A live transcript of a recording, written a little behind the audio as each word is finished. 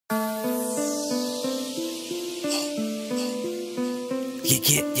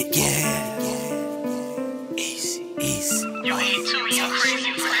Yeah. Easy. You ain't too, you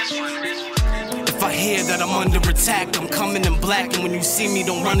crazy for this one. If I hear that I'm under attack, I'm coming in black. And when you see me,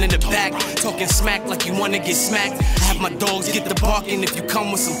 don't run in the back. Talking smack like you wanna get smacked. I have my dogs get the barking if you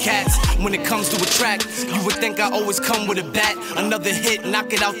come with some cats. When it comes to a track, you would think I always come with a bat. Another hit,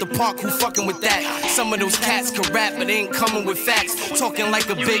 knock it out the park, who fucking with that? Some of those cats can rap, but they ain't coming with facts. Talking like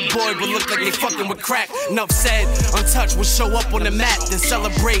a big boy, but look like they fucking with crack. Enough said, Untouched will show up on the map, then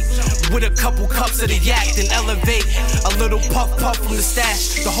celebrate with a couple cups of the yak, then elevate. A little puff from the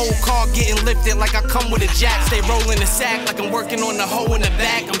stash. The whole car getting lifted like I come with a jack. Stay rolling the sack like I'm working on the hoe in the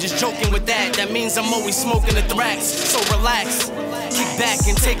back. I'm just joking with that. That means I'm always smoking the thrax. So relax, kick back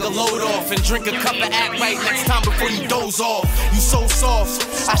and take a load off, and drink a cup of act right next time before you doze off. You so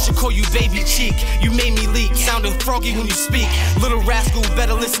soft, I should call you baby cheek. You made me leak, sounding froggy when you speak. Little rascal,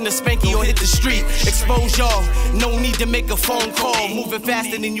 better listen to Spanky or hit the street. Expose y'all, no need to make a phone call. Moving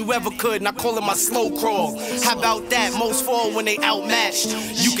faster than you ever could, and I call it my slow crawl. How about that? Most fall when they outmatched.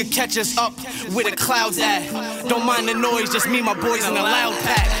 You could catch us up where the clouds at. Don't mind the noise, just me, my boys in the loud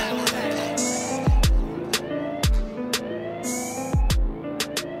pack.